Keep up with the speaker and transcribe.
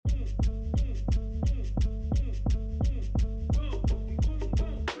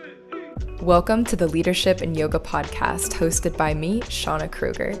Welcome to the Leadership and Yoga Podcast, hosted by me, Shauna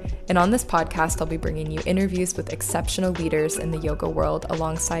Kruger. And on this podcast, I'll be bringing you interviews with exceptional leaders in the yoga world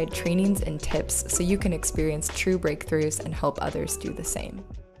alongside trainings and tips so you can experience true breakthroughs and help others do the same.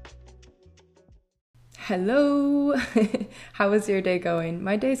 Hello! How is your day going?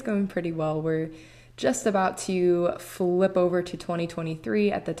 My day's going pretty well. We're just about to flip over to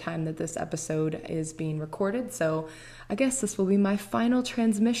 2023 at the time that this episode is being recorded. So I guess this will be my final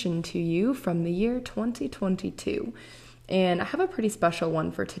transmission to you from the year 2022. And I have a pretty special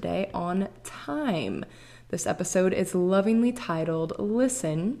one for today on time. This episode is lovingly titled,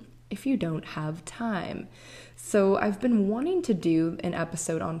 Listen If You Don't Have Time. So I've been wanting to do an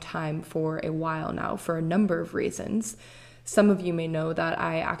episode on time for a while now for a number of reasons. Some of you may know that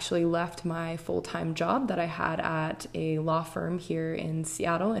I actually left my full-time job that I had at a law firm here in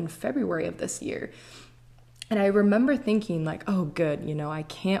Seattle in February of this year. And I remember thinking like, oh, good, I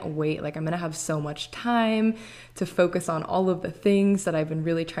can't wait. Like I'm going to have so much time to focus on all of the things that I've been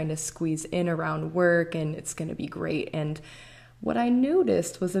really trying to squeeze in around work, and it's going to be great. And what I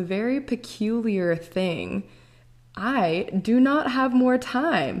noticed was a very peculiar thing. I do not have more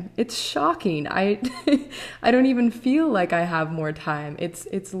time. It's shocking. I don't even feel like I have more time.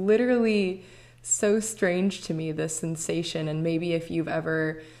 It's literally so strange to me, this sensation. And maybe if you've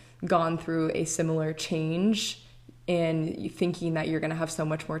ever gone through a similar change and you thinking that you're going to have so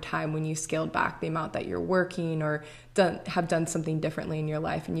much more time when you scaled back the amount that you're working or have done something differently in your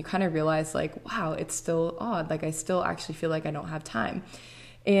life, and you kind of realize like, wow, it's still odd. Like I still actually feel like I don't have time.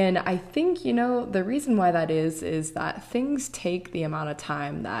 And I think, the reason why that is that things take the amount of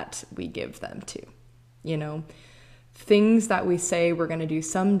time that we give them to. Things that we say we're going to do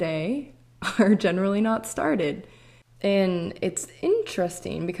someday are generally not started. And it's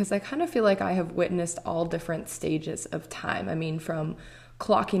interesting because I kind of feel like I have witnessed all different stages of time. I mean, from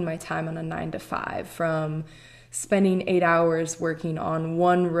clocking my time on a 9 to 5, from spending 8 hours working on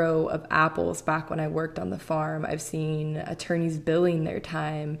one row of apples back when I worked on the farm. I've seen attorneys billing their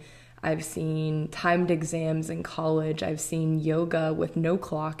time. I've seen timed exams in college. I've seen yoga with no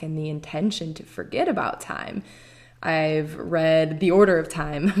clock and the intention to forget about time. I've read The Order of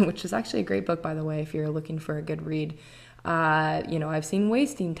Time, which is actually a great book, by the way, if you're looking for a good read. I've seen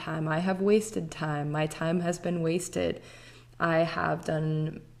wasting time. I have wasted time. My time has been wasted. I have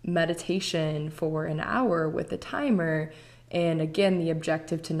done meditation for an hour with a timer, and again, the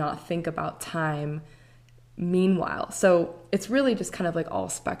objective to not think about time meanwhile. So it's really just kind of like all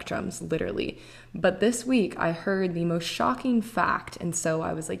spectrums, literally. But this week I heard the most shocking fact, and so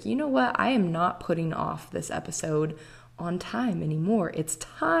I was like, you know what? I am not putting off this episode on time anymore. It's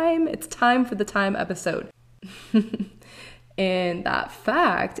time for the time episode. And that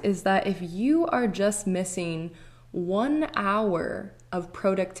fact is that if you are just missing 1 hour of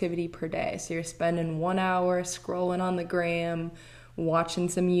productivity per day, so you're spending 1 hour scrolling on the gram, watching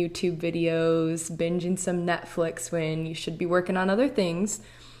some YouTube videos, binging some Netflix when you should be working on other things,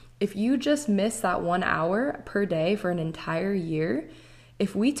 if you just miss that 1 hour per day for an entire year,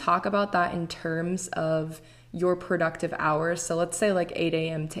 if we talk about that in terms of your productive hours, so let's say like 8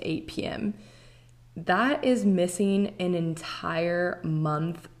 a.m. to 8 p.m., that is missing an entire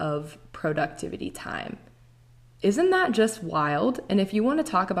month of productivity time. Isn't that just wild? And if you want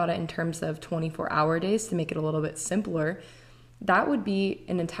to talk about it in terms of 24-hour days to make it a little bit simpler, that would be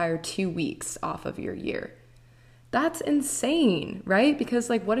an entire 2 weeks off of your year. That's insane, right? Because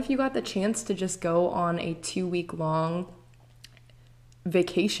what if you got the chance to just go on a 2-week long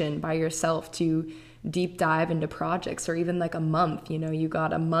vacation by yourself to deep dive into projects, or even a month, you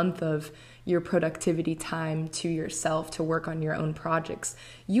got a month of your productivity time to yourself to work on your own projects.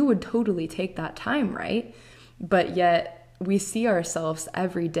 You would totally take that time, right? But yet we see ourselves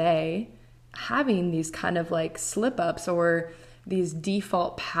every day having these kind of slip-ups or these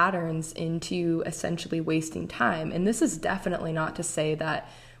default patterns into essentially wasting time. And this is definitely not to say that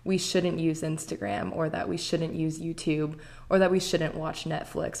we shouldn't use Instagram, or that we shouldn't use YouTube, or that we shouldn't watch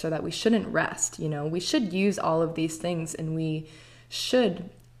Netflix, or that we shouldn't rest. We should use all of these things, and we should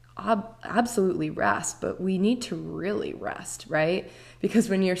absolutely rest, but we need to really rest, right? Because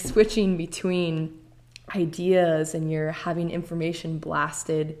when you're switching between ideas and you're having information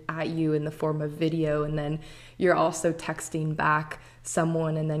blasted at you in the form of video, and then you're also texting back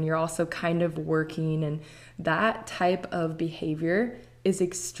someone, and then you're also kind of working, and that type of behavior is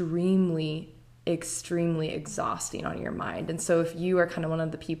extremely exhausting on your mind. And so if you are kind of one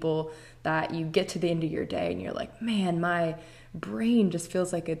of the people that you get to the end of your day and you're like, man, my brain just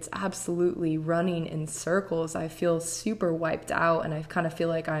feels like it's absolutely running in circles, I feel super wiped out, and I kind of feel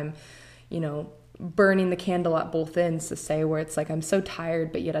like I'm burning the candle at both ends to say, where it's like, I'm so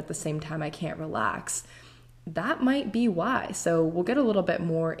tired, but yet at the same time, I can't relax. That might be why. So we'll get a little bit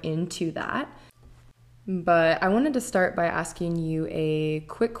more into that. But I wanted to start by asking you a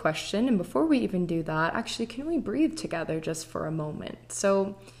quick question. And before we even do that, actually, can we breathe together just for a moment?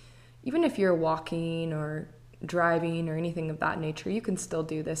 So even if you're walking or driving or anything of that nature, you can still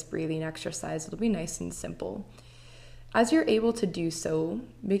do this breathing exercise. It'll be nice and simple. As you're able to do so,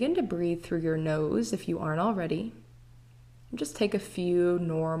 begin to breathe through your nose if you aren't already. Just take a few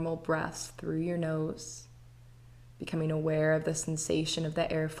normal breaths through your nose, becoming aware of the sensation of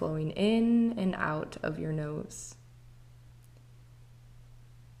the air flowing in and out of your nose.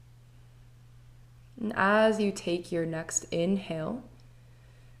 And as you take your next inhale,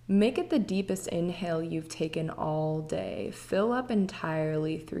 make it the deepest inhale you've taken all day. Fill up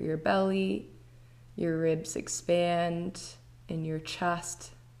entirely through your belly. Your ribs expand in your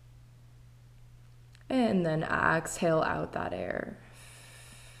chest. And then exhale out that air.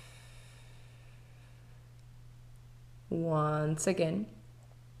 Once again,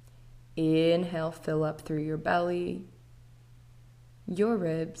 inhale, fill up through your belly, your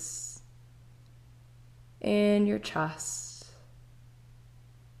ribs, and your chest.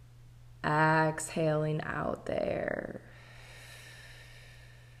 Exhaling out there.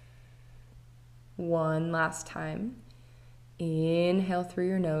 One last time. Inhale through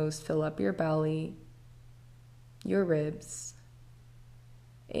your nose, fill up your belly, your ribs,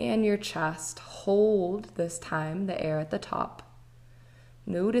 and your chest. Hold this time the air at the top,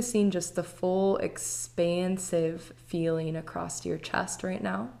 noticing just the full expansive feeling across your chest right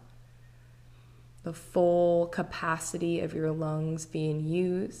now, the full capacity of your lungs being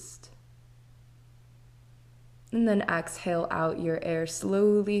used. And then exhale out your air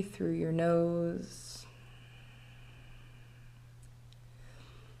slowly through your nose.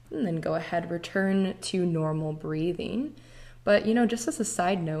 And then go ahead, return to normal breathing. But, just as a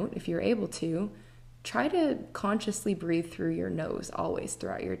side note, if you're able to, try to consciously breathe through your nose always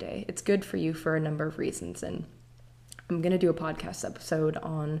throughout your day. It's good for you for a number of reasons. And I'm going to do a podcast episode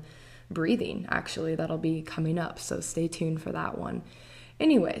on breathing, actually. That'll be coming up. So stay tuned for that one.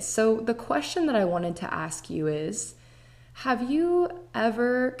 Anyway, so the question that I wanted to ask you is, have you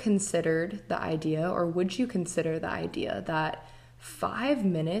ever considered the idea, or would you consider the idea that 5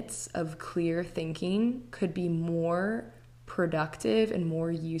 minutes of clear thinking could be more productive and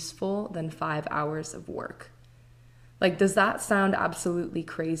more useful than 5 hours of work? Like, does that sound absolutely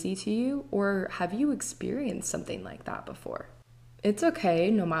crazy to you, or have you experienced something like that before? It's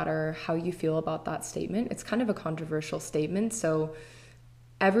okay, no matter how you feel about that statement. It's kind of a controversial statement, so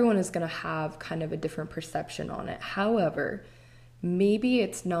everyone is going to have kind of a different perception on it. However, maybe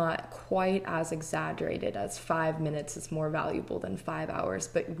it's not quite as exaggerated as 5 minutes is more valuable than 5 hours,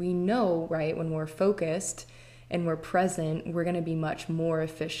 but we know, right, when we're focused and we're present, we're going to be much more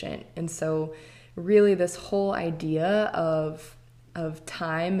efficient. And so really this whole idea of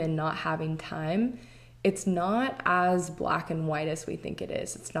time and not having time, it's not as black and white as we think it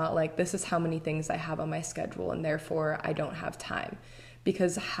is. It's not like this is how many things I have on my schedule and therefore I don't have time.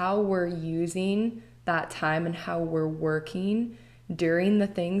 Because how we're using that time and how we're working during the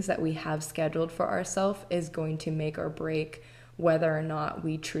things that we have scheduled for ourselves is going to make or break whether or not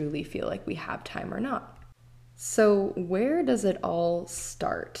we truly feel like we have time or not. So where does it all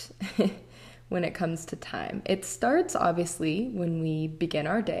start when it comes to time? It starts obviously when we begin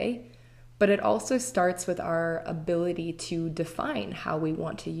our day, but it also starts with our ability to define how we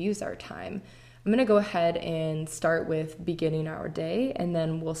want to use our time. I'm going to go ahead and start with beginning our day, and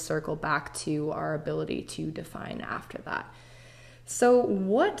then we'll circle back to our ability to define after that. So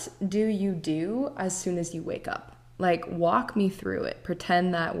what do you do as soon as you wake up? Like, walk me through it.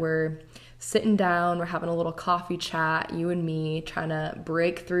 Pretend that we're sitting down, we're having a little coffee chat, you and me, trying to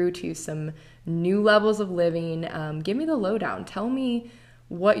break through to some new levels of living. Give me the lowdown. Tell me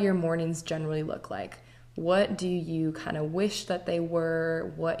what your mornings generally look like. What do you kind of wish that they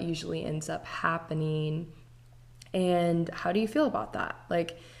were? What usually ends up happening? And how do you feel about that?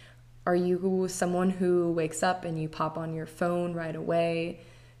 Like, are you someone who wakes up and you pop on your phone right away?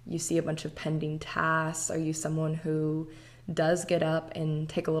 You see a bunch of pending tasks? Are you someone who does get up and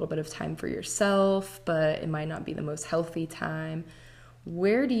take a little bit of time for yourself, but it might not be the most healthy time?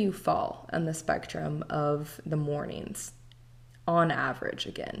 Where do you fall on the spectrum of the mornings on average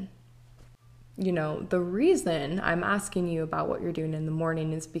again? The reason I'm asking you about what you're doing in the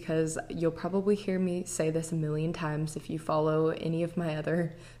morning is because you'll probably hear me say this a million times. If you follow any of my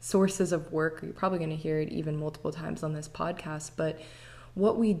other sources of work, you're probably going to hear it even multiple times on this podcast. But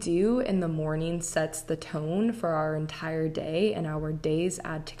what we do in the morning sets the tone for our entire day, and our days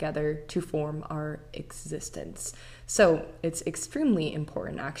add together to form our existence. So it's extremely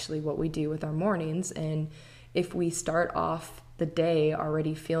important, actually, what we do with our mornings. And if we start off the day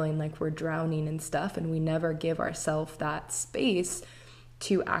already feeling like we're drowning in stuff and we never give ourselves that space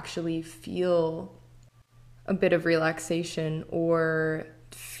to actually feel a bit of relaxation or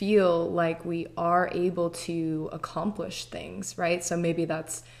feel like we are able to accomplish things, right? So maybe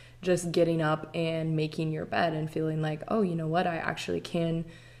that's just getting up and making your bed and feeling like, oh, you know what, I actually can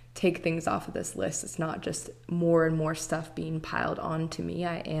take things off of this list. It's not just more and more stuff being piled onto me.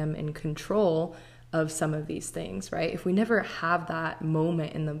 I am in control of some of these things, right? If we never have that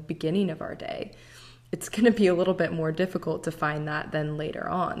moment in the beginning of our day, it's going to be a little bit more difficult to find that than later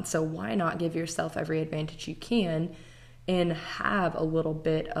on. So why not give yourself every advantage you can and have a little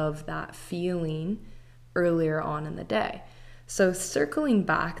bit of that feeling earlier on in the day? So circling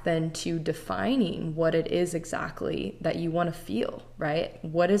back then to defining what it is exactly that you want to feel, right?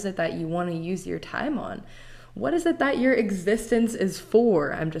 What is it that you want to use your time on? What is it that your existence is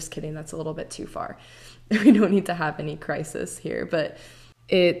for? I'm just kidding. That's a little bit too far. We don't need to have any crisis here, but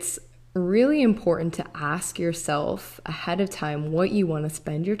it's really important to ask yourself ahead of time what you want to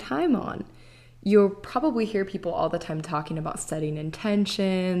spend your time on. You'll probably hear people all the time talking about setting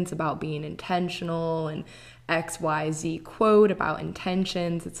intentions, about being intentional, and XYZ quote about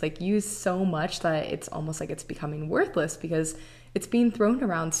intentions. It's like used so much that it's almost like it's becoming worthless because it's being thrown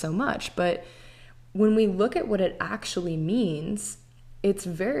around so much. But when we look at what it actually means, it's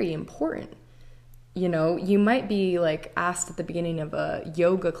very important. You know, you might be like asked at the beginning of a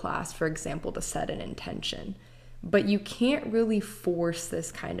yoga class, for example, to set an intention, but you can't really force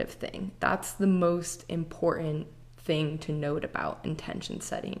this kind of thing. That's the most important thing to note about intention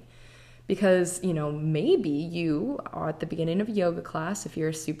setting. Because, you know, maybe you are at the beginning of a yoga class, if you're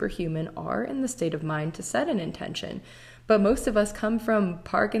a superhuman, are in the state of mind to set an intention. But most of us come from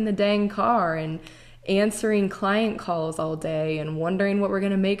parking the dang car and answering client calls all day and wondering what we're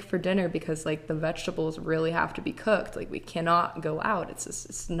going to make for dinner because like the vegetables really have to be cooked. Like we cannot go out.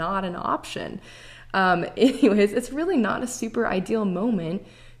 It's not an option. Anyways, it's really not a super ideal moment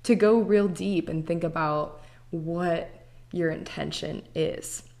to go real deep and think about what your intention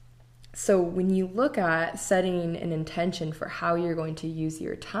is. So when you look at setting an intention for how you're going to use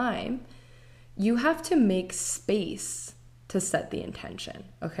your time, you have to make space to set the intention,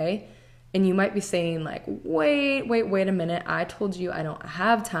 okay? And you might be saying like, wait a minute. I told you I don't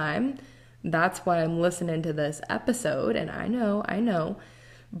have time. That's why I'm listening to this episode. And I know.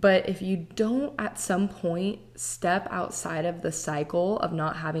 But if you don't at some point step outside of the cycle of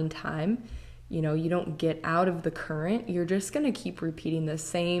not having time, you know, you don't get out of the current, you're just going to keep repeating the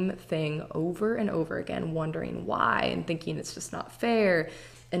same thing over and over again, wondering why and thinking it's just not fair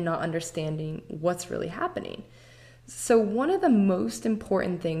and not understanding what's really happening. So one of the most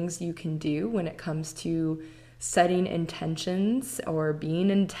important things you can do when it comes to setting intentions or being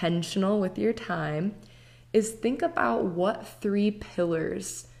intentional with your time is think about what 3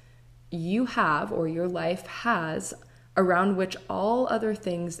 pillars you have or your life has around which all other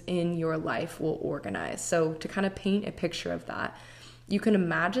things in your life will organize. So to kind of paint a picture of that, you can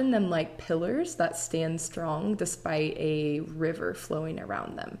imagine them like pillars that stand strong despite a river flowing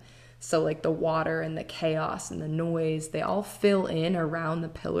around them. So like the water and the chaos and the noise, they all fill in around the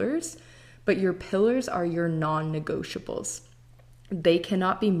pillars, but your pillars are your non-negotiables. They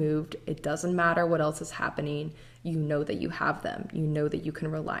cannot be moved. It doesn't matter what else is happening. You know that you have them. You know that you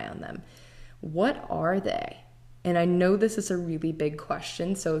can rely on them. What are they? And I know this is a really big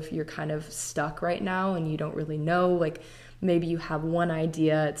question. So if you're kind of stuck right now and you don't really know, like maybe you have one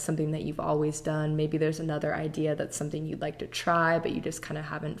idea, it's something that you've always done. Maybe there's another idea that's something you'd like to try, but you just kind of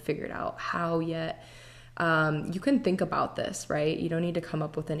haven't figured out how yet. You can think about this, right? You don't need to come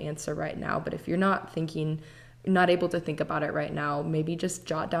up with an answer right now. But if you're not able to think about it right now, maybe just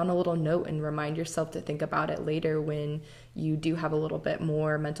jot down a little note and remind yourself to think about it later when you do have a little bit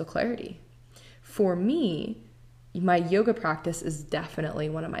more mental clarity. For me, my yoga practice is definitely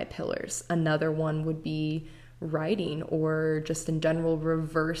one of my pillars. Another one would be writing or just in general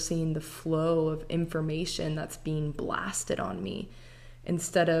reversing the flow of information that's being blasted on me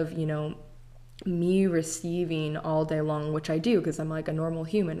instead of, you know, me receiving all day long, which I do because I'm like a normal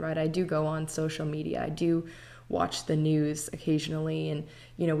human, right? I do go on social media. I do watch the news occasionally and,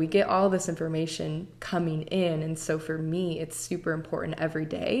 you know, we get all this information coming in. And so for me, it's super important every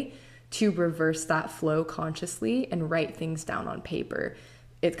day to reverse that flow consciously and write things down on paper.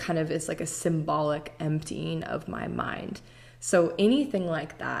 It kind of is like a symbolic emptying of my mind. So anything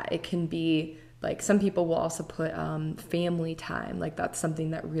like that, it can be Like some people will also put family time, like that's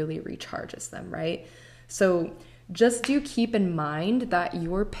something that really recharges them, right? So just do keep in mind that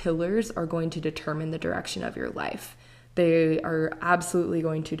your pillars are going to determine the direction of your life. They are absolutely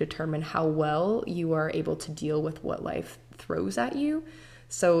going to determine how well you are able to deal with what life throws at you.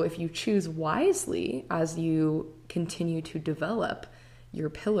 So if you choose wisely as you continue to develop your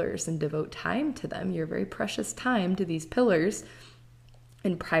pillars and devote time to them, your very precious time to these pillars,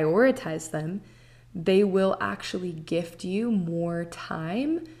 and prioritize them, they will actually gift you more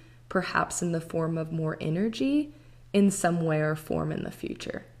time, perhaps in the form of more energy in some way or form in the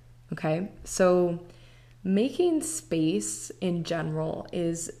future. Okay? So making space in general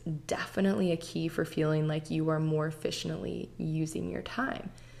is definitely a key for feeling like you are more efficiently using your time.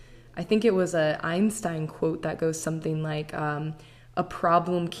 I think it was an Einstein quote that goes something like, a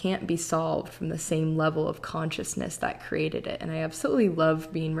problem can't be solved from the same level of consciousness that created it. And I absolutely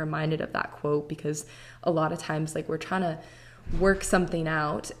love being reminded of that quote, because a lot of times, like, we're trying to work something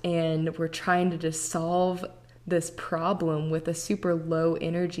out and we're trying to just solve this problem with a super low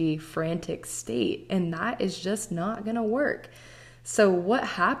energy, frantic state. And that is just not going to work. So what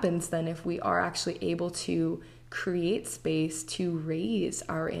happens then if we are actually able to create space to raise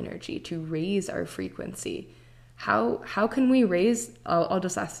our energy, to raise our frequency? How can we raise, I'll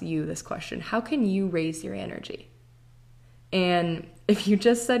just ask you this question. How can you raise your energy? And if you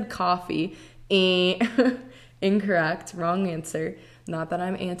just said coffee, incorrect, wrong answer. Not that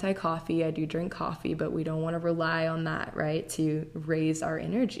I'm anti-coffee, I do drink coffee, but we don't want to rely on that, right? To raise our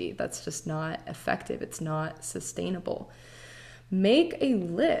energy. That's just not effective. It's not sustainable. Make a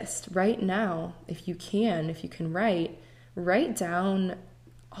list right now, if you can write down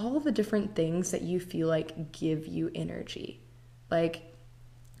all the different things that you feel like give you energy. Like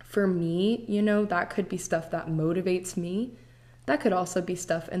for me, that could be stuff that motivates me. That could also be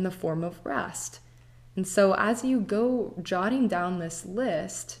stuff in the form of rest. And so as you go jotting down this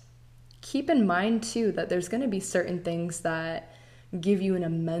list, keep in mind too that there's going to be certain things that give you an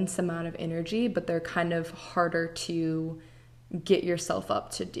immense amount of energy, but they're kind of harder to get yourself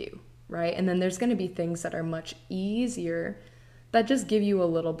up to do, right? And then there's going to be things that are much easier that just give you a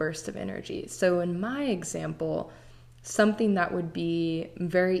little burst of energy. So in my example, something that would be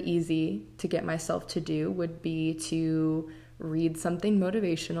very easy to get myself to do would be to read something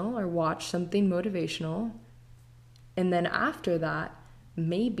motivational or watch something motivational. And then after that,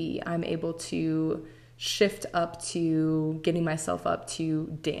 maybe I'm able to shift up to getting myself up to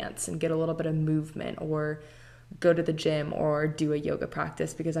dance and get a little bit of movement, or go to the gym or do a yoga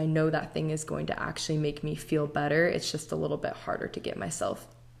practice, because I know that thing is going to actually make me feel better. It's just a little bit harder to get myself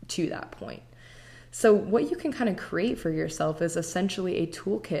to that point. So what you can kind of create for yourself is essentially a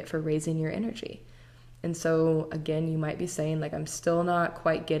toolkit for raising your energy. And so again, you might be saying like, I'm still not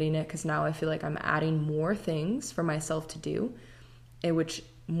quite getting it, because now I feel like I'm adding more things for myself to do, in which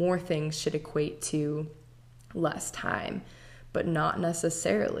more things should equate to less time. But not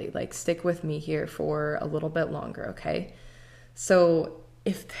necessarily. Like, stick with me here for a little bit longer, okay? So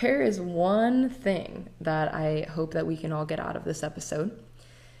if there is one thing that I hope that we can all get out of this episode,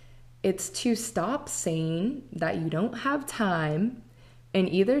 it's to stop saying that you don't have time, and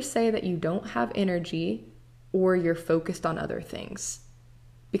either say that you don't have energy or you're focused on other things.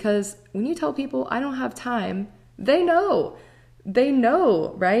 Because when you tell people, I don't have time, they know,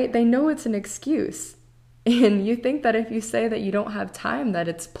 right? They know it's an excuse. And you think that if you say that you don't have time, that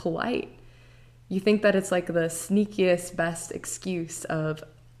it's polite. You think that it's like the sneakiest, best excuse of,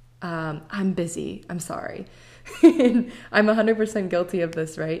 I'm busy, I'm sorry. And I'm 100% guilty of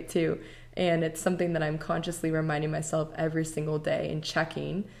this, right, too. And it's something that I'm consciously reminding myself every single day, and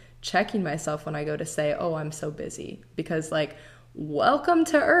checking myself when I go to say, oh, I'm so busy. Because like, welcome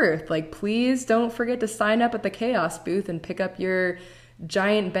to Earth. Like, please don't forget to sign up at the Chaos booth and pick up your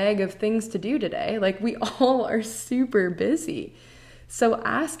giant bag of things to do today. Like, we all are super busy. So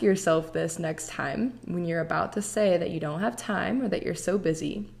ask yourself this next time when you're about to say that you don't have time or that you're so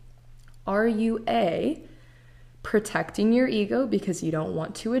busy. Are you A, protecting your ego because you don't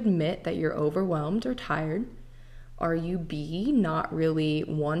want to admit that you're overwhelmed or tired? Are you B, not really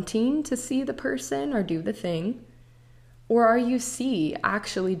wanting to see the person or do the thing? Or are you C,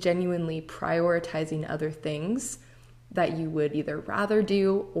 actually genuinely prioritizing other things that you would either rather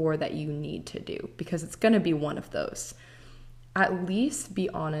do or that you need to do? Because it's going to be one of those. At least be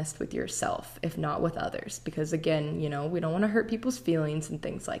honest with yourself, if not with others. Because again, we don't want to hurt people's feelings and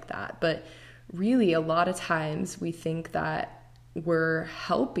things like that. But really, a lot of times we think that we're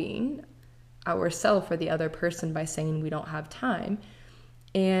helping ourselves or the other person by saying we don't have time.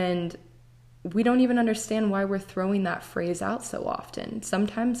 And we don't even understand why we're throwing that phrase out so often.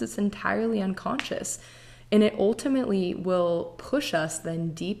 Sometimes it's entirely unconscious, and it ultimately will push us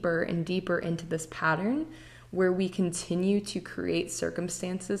then deeper and deeper into this pattern where we continue to create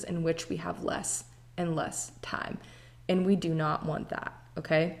circumstances in which we have less and less time. And we do not want that,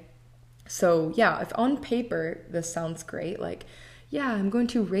 okay? So yeah, if on paper this sounds great, like, yeah, I'm going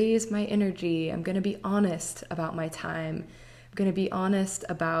to raise my energy, I'm going to be honest about my time, I'm going to be honest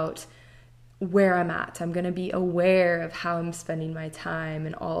about where I'm at, I'm going to be aware of how I'm spending my time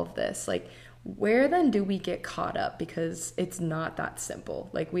and all of this. Like, where then do we get caught up? Because it's not that simple.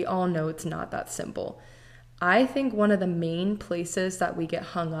 Like, we all know it's not that simple. I think one of the main places that we get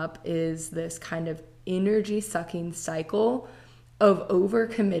hung up is this kind of energy sucking cycle of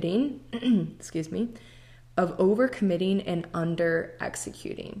overcommitting, excuse me, of overcommitting and under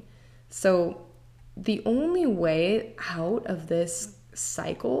executing. So the only way out of this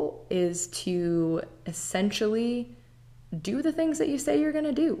cycle is to essentially do the things that you say you're going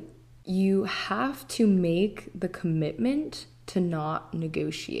to do. You have to make the commitment to not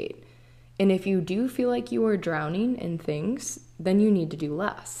negotiate. And if you do feel like you are drowning in things, then you need to do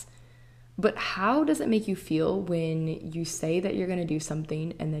less. But how does it make you feel when you say that you're going to do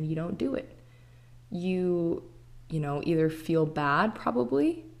something and then you don't do it? You either feel bad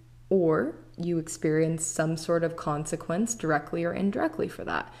probably, or you experience some sort of consequence directly or indirectly for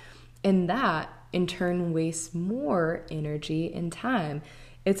that. And that in turn wastes more energy and time.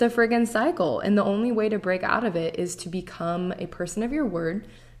 It's a friggin' cycle. And the only way to break out of it is to become a person of your word,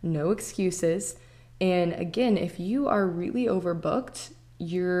 no excuses. And again, if you are really overbooked,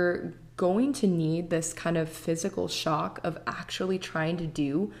 you're going to need this kind of physical shock of actually trying to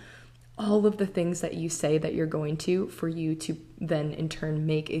do all of the things that you say that you're going to, for you to then in turn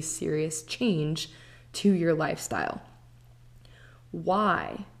make a serious change to your lifestyle.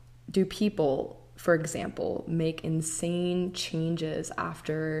 Why do people, for example, make insane changes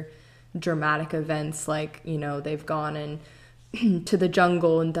after dramatic events like, they've gone and to the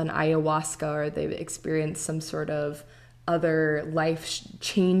jungle and done ayahuasca, or they've experienced some sort of other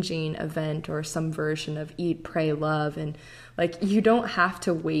life-changing event or some version of eat, pray, love? And like, you don't have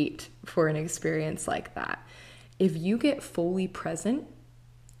to wait for an experience like that. If you get fully present,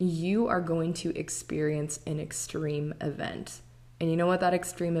 you are going to experience an extreme event. And you know what that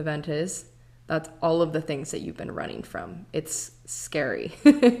extreme event is? That's all of the things that you've been running from. It's scary.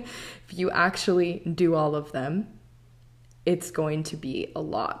 If you actually do all of them, it's going to be a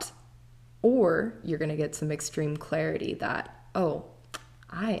lot. Or you're going to get some extreme clarity that, oh,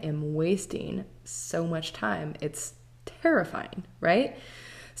 I am wasting so much time. It's terrifying, right?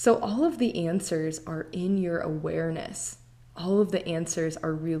 So all of the answers are in your awareness. All of the answers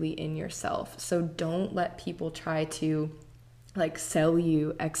are really in yourself. So don't let people try to sell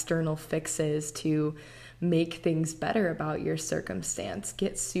you external fixes to make things better about your circumstance.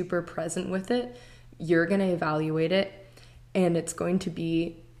 Get super present with it. You're going to evaluate it, and it's going to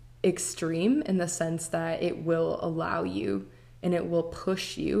be extreme in the sense that it will allow you and it will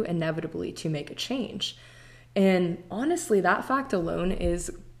push you inevitably to make a change. And honestly, that fact alone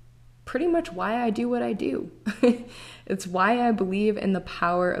is pretty much why I do what I do. It's why I believe in the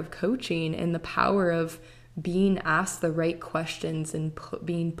power of coaching and the power of being asked the right questions and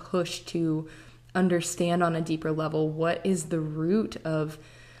being pushed to understand on a deeper level what is the root of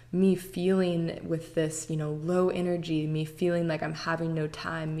me feeling with this, low energy, me feeling like I'm having no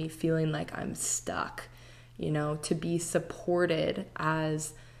time, me feeling like I'm stuck, to be supported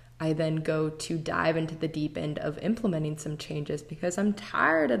as I then go to dive into the deep end of implementing some changes because I'm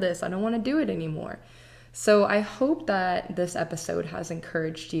tired of this. I don't want to do it anymore. So I hope that this episode has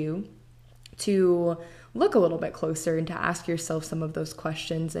encouraged you to look a little bit closer and to ask yourself some of those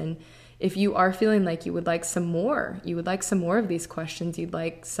questions. And if you are feeling like you would like some more of these questions, you'd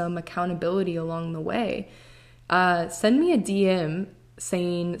like some accountability along the way, send me a DM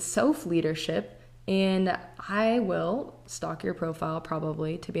saying self-leadership, and I will stalk your profile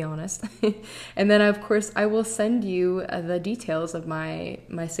probably, to be honest. And then, of course, I will send you the details of my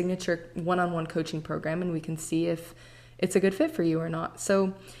signature one-on-one coaching program, and we can see if it's a good fit for you or not.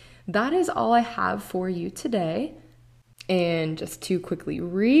 So that is all I have for you today. And just to quickly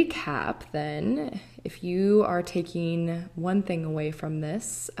recap then, if you are taking one thing away from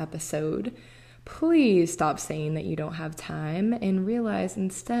this episode, please stop saying that you don't have time and realize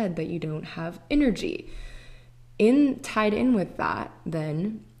instead that you don't have energy. Tied in with that,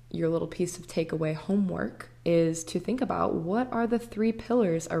 then, your little piece of takeaway homework is to think about what are the 3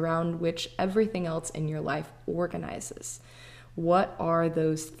 pillars around which everything else in your life organizes. What are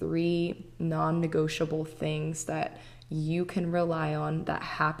those 3 non-negotiable things that you can rely on that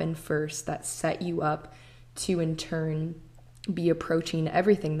happen first, that set you up to in turn be approaching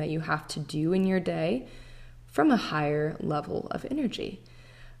everything that you have to do in your day from a higher level of energy.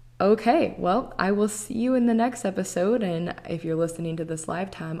 Okay, well, I will see you in the next episode, and if you're listening to this live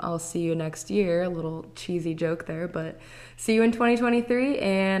time, I'll see you next year. A little cheesy joke there, but see you in 2023,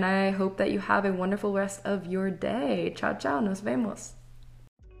 and I hope that you have a wonderful rest of your day. Ciao, ciao, nos vemos.